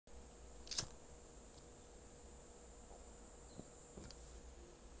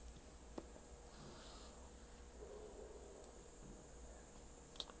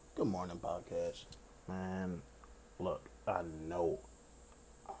Good morning, podcast. Man, look, I know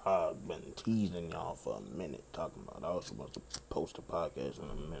I've been teasing y'all for a minute talking about I was supposed to post a podcast in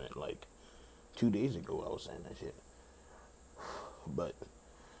a minute. Like 2 days ago, I was saying that shit. But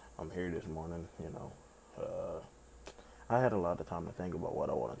I'm here this morning, I had a lot of time to think about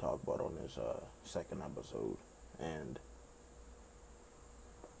what I want to talk about on this second episode. And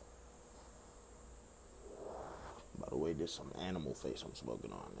by the way, there's some animal face I'm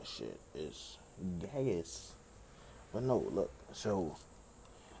smoking on. This shit is gas. But no, look, so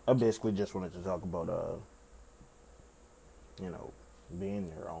I basically just wanted to talk about you know,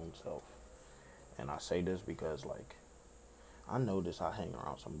 being your own self. And I say this because like I notice I hang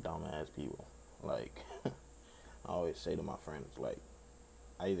around some dumbass people. Like I always say to my friends, like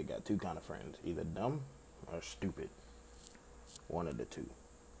I either got two kind of friends, either dumb or stupid. One of the two.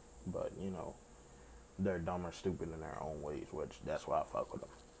 But they're dumb or stupid in their own ways, which that's why I fuck with them.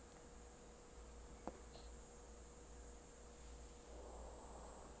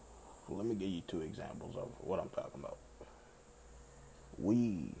 Let me give you two examples of what I'm talking about.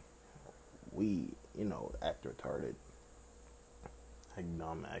 We act retarded, act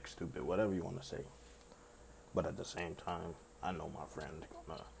dumb, act stupid, whatever you want to say. But at the same time, I know my friends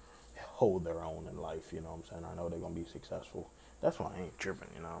gonna hold their own in life, you know what I'm saying? I know they're gonna be successful. That's why I ain't tripping,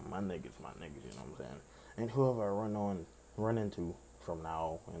 my niggas, you know what I'm saying? And whoever I run into from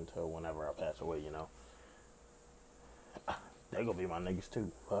now until whenever I pass away, they gonna be my niggas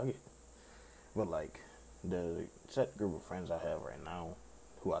too. Fuck it. But like the set group of friends I have right now,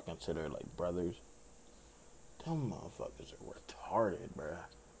 who I consider like brothers, them motherfuckers are retarded, bruh.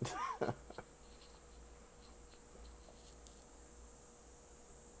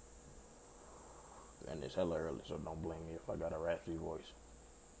 And it's hella early, so don't blame me if I got a raspy voice.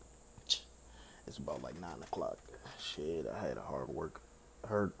 It's about like 9 o'clock. Shit, I had a hard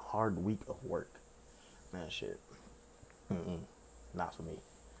week of work. Man, shit. Not for me.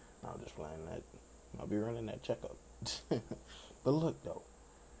 No, I'm just playing that. I'll be running that checkup. But look though,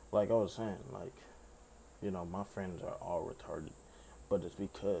 like I was saying, like, my friends are all retarded, but it's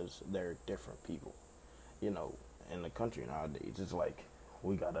because they're different people. You know, in the country nowadays, it's like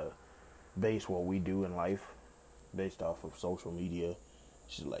we gotta base what we do in life based off of social media,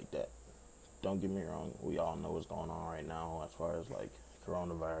 shit like that. Don't get me wrong, we all know what's going on right now as far as like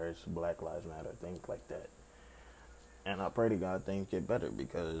coronavirus, Black Lives Matter, things like that. And I pray to God things get better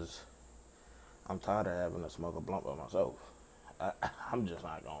because I'm tired of having to smoke a blunt by myself. I'm just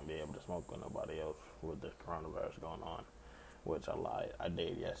not going to be able to smoke with nobody else with this coronavirus going on. Which I lied. I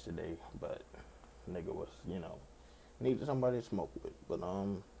did yesterday, but nigga was, needed somebody to smoke with. But,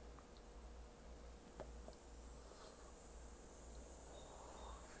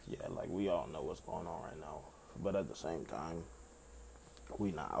 yeah, like we all know what's going on right now. But at the same time,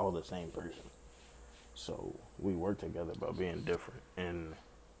 we not all the same person. So we work together by being different. And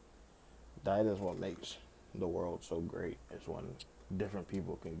that is what makes the world so great, is when different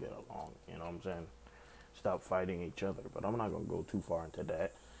people can get along. You know what I'm saying? Stop fighting each other. But I'm not going to go too far into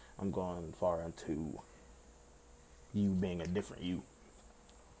that. I'm going far into you being a different you.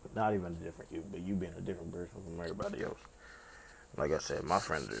 Not even a different you, but you being a different person from everybody else. Like I said, my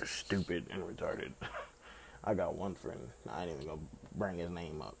friends are stupid and retarded. I got one friend, I ain't even gonna bring his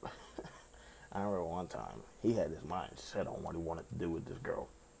name up. I remember one time, he had his mind set on what he wanted to do with this girl.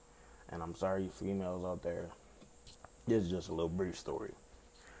 And I'm sorry, you females out there, this is just a little brief story.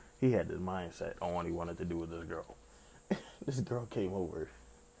 He had his mindset on what he wanted to do with this girl. This girl came over.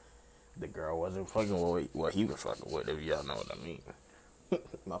 The girl wasn't fucking with what he was fucking with, if y'all know what I mean.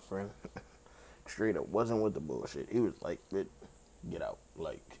 My friend, straight up, wasn't with the bullshit. He was like, get out.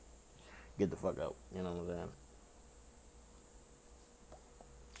 Like, get the fuck out. You know what I'm saying?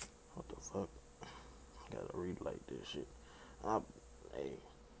 What the fuck? Gotta relight this shit. Hey,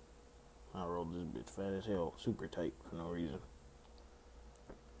 I rolled this bitch fat as hell, super tight for no reason.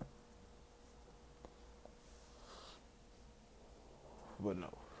 But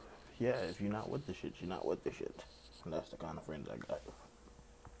no, yeah, if you're not with the shit, you're not with the shit. And that's the kind of friends I got.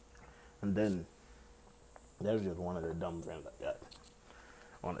 And then there's just one of the dumb friends I got.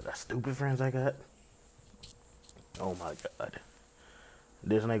 One of the stupid friends I got. Oh my god,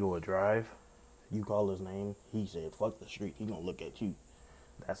 this nigga would drive. You call his name, he said, "Fuck the street." He gonna look at you.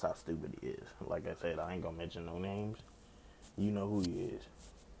 That's how stupid he is. Like I said, I ain't gonna mention no names. You know who he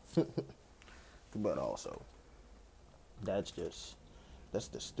is. But also, that's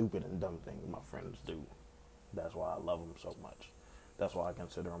the stupid and dumb thing my friends do. That's why I love them so much. That's why I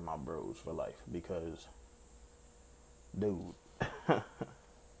consider them my bros for life. Because, dude,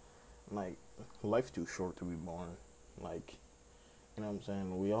 like, life's too short to be born. Like, You know what I'm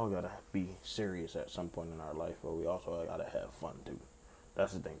saying? We all gotta be serious at some point in our life, but we also gotta have fun too.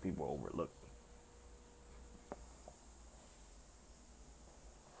 That's the thing people overlook.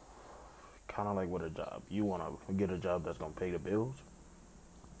 Kind of like with a job. You wanna get a job that's gonna pay the bills,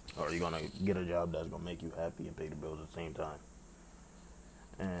 or are you gonna get a job that's gonna make you happy and pay the bills at the same time?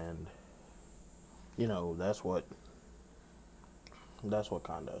 And that's what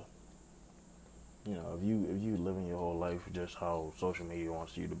kind of if you living your whole life just how social media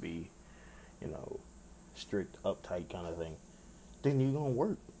wants you to be, you know, strict, uptight kind of thing, then you're gonna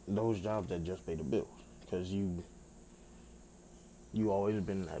work those jobs that just pay the bills because you always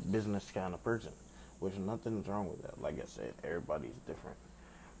been that business kind of person, which nothing's wrong with that. Like I said, everybody's different,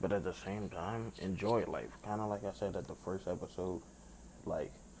 but at the same time, enjoy life. Kind of like I said at the first episode,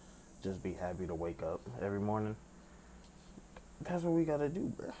 like just be happy to wake up every morning. That's what we gotta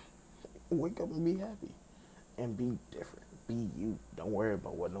do, bro. Wake up and be happy, and be different. Be you. Don't worry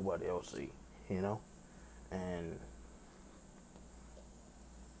about what nobody else see. You know, and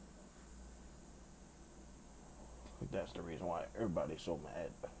that's the reason why everybody's so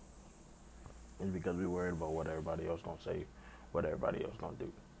mad. It's because we worried about what everybody else gonna say, what everybody else gonna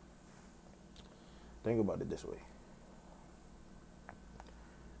do. Think about it this way: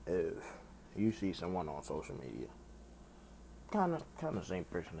 if you see someone on social media, kind of same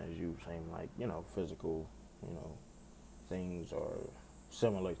person as you, same like physical, you know, things or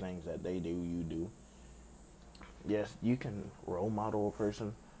similar things that they do, you do. Yes, you can role model a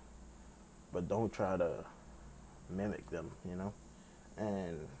person, but don't try to mimic them.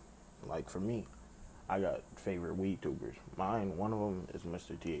 And like for me, I got favorite weed tubers. Mine, one of them is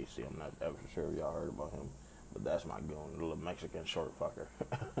Mr. THC. I'm not ever sure if y'all heard about him, but that's my goon, the little Mexican short fucker.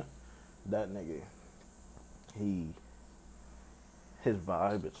 That nigga, he, his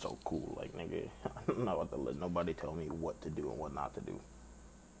vibe is so cool. Like nigga, I'm not about to let nobody tell me what to do and what not to do.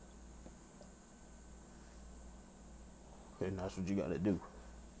 And that's what you gotta do.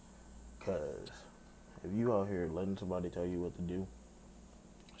 Cause if you out here letting somebody tell you what to do,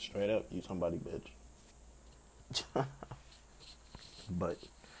 straight up, you somebody bitch. But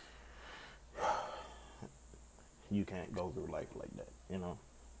you can't go through life like that.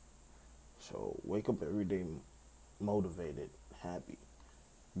 So wake up every day motivated, happy,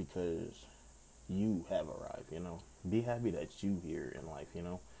 because you have arrived. Be happy that you here in life.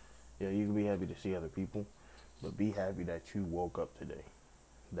 Yeah, you can be happy to see other people, but be happy that you woke up today,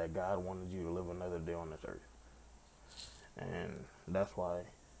 that God wanted you to live another day on this earth. And that's why,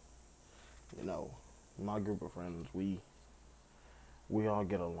 my group of friends, we all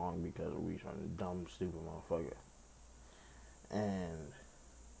get along because we some dumb, stupid motherfucker. And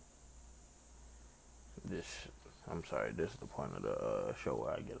this, I'm sorry, this is the point of the show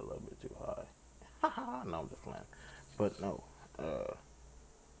where I get a little bit too high. No, I'm just playing. But no,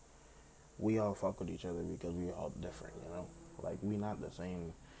 we all fuck with each other because we all different. Like, we not the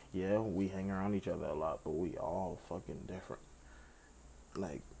same. Yeah, we hang around each other a lot, but we all fucking different.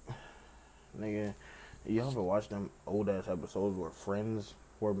 Like, nigga, you ever watch them old ass episodes where friends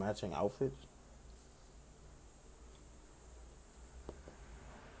were matching outfits?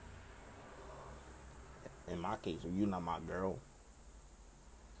 In my case, if you not my girl,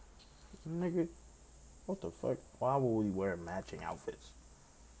 nigga, what the fuck? Why would we wear matching outfits?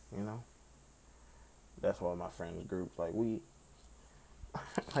 You know? That's why my friends groups like we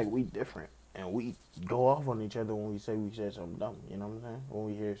different. And we go off on each other when we say we said something dumb, you know what I'm saying? When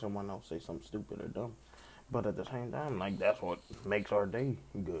we hear someone else say something stupid or dumb. But at the same time, like, that's what makes our day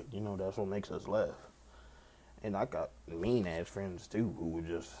good. That's what makes us laugh. And I got mean ass friends too who would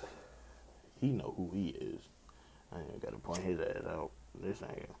just, he know who he is. I ain't gotta point his ass out. This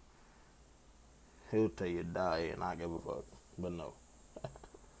nigga, he'll tell you die and I give a fuck. But no.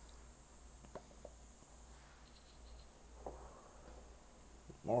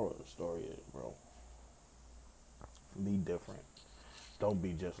 Moral of the story is, bro, be different. Don't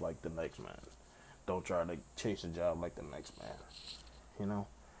be just like the next man. Don't try to chase a job like the next man. You know?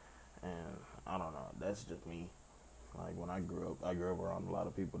 And I don't know. That's just me. Like, when I grew up around a lot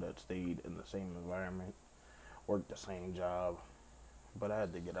of people that stayed in the same environment, worked the same job, but I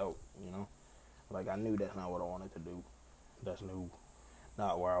had to get out. Like, I knew that's not what I wanted to do. That's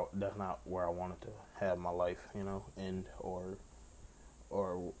that's not where I wanted to have my life, end or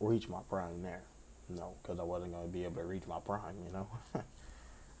reach my prime there. No, because I wasn't going to be able to reach my prime.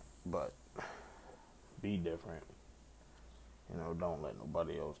 But be different. Don't let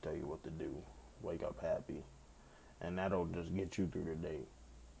nobody else tell you what to do. Wake up happy. And that'll just get you through the day.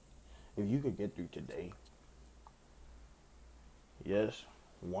 If you could get through today, yes,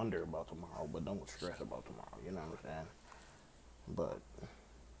 wonder about tomorrow, but don't stress about tomorrow. You know what I'm saying? But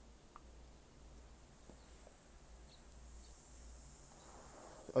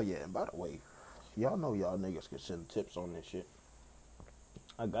oh yeah, and by the way, y'all know y'all niggas can send tips on this shit.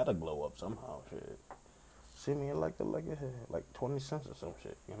 I gotta glow up somehow. Shit, send me like 20 cents or some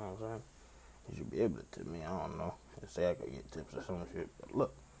shit. You know what I'm saying? You should be able to tip me. I don't know. And say I could get tips or some shit. But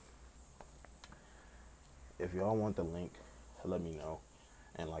look, if y'all want the link, let me know.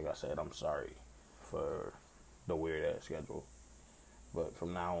 And like I said, I'm sorry for the weird ass schedule. But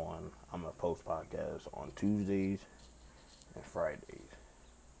from now on, I'm gonna post podcasts on Tuesdays and Fridays.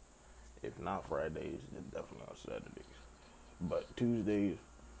 If not Fridays, then definitely on Saturdays. But Tuesdays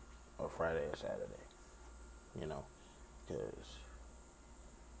or Friday or Saturday, you know, because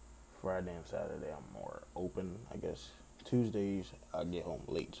Friday and Saturday I'm more open, I guess. Tuesdays I get home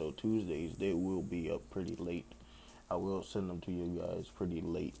late, so Tuesdays they will be up pretty late. I will send them to you guys pretty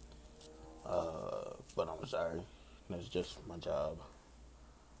late, but I'm sorry, that's just my job.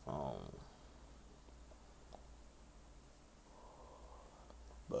 Um,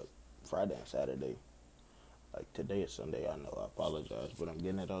 but Friday and Saturday, like today is Sunday, I know I apologize, but I'm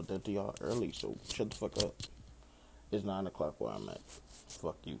getting it out there to y'all early, so shut the fuck up. It's 9 o'clock where I'm at.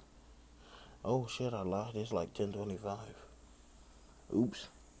 Fuck you. Oh shit, I lied. It's like 10:25. Oops.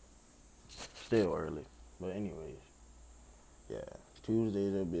 Still early. But anyways, yeah.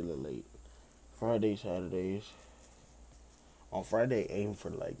 Tuesdays it'll be a little late. Fridays, Saturdays. On Friday, aim for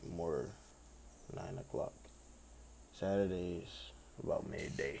like more 9 o'clock. Saturdays about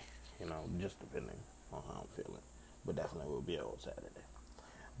midday. You know, just depending on how I'm feeling. But definitely will be on Saturday.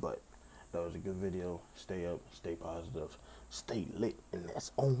 But that was a good video. Stay up, stay positive, stay lit, and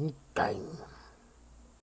that's on game.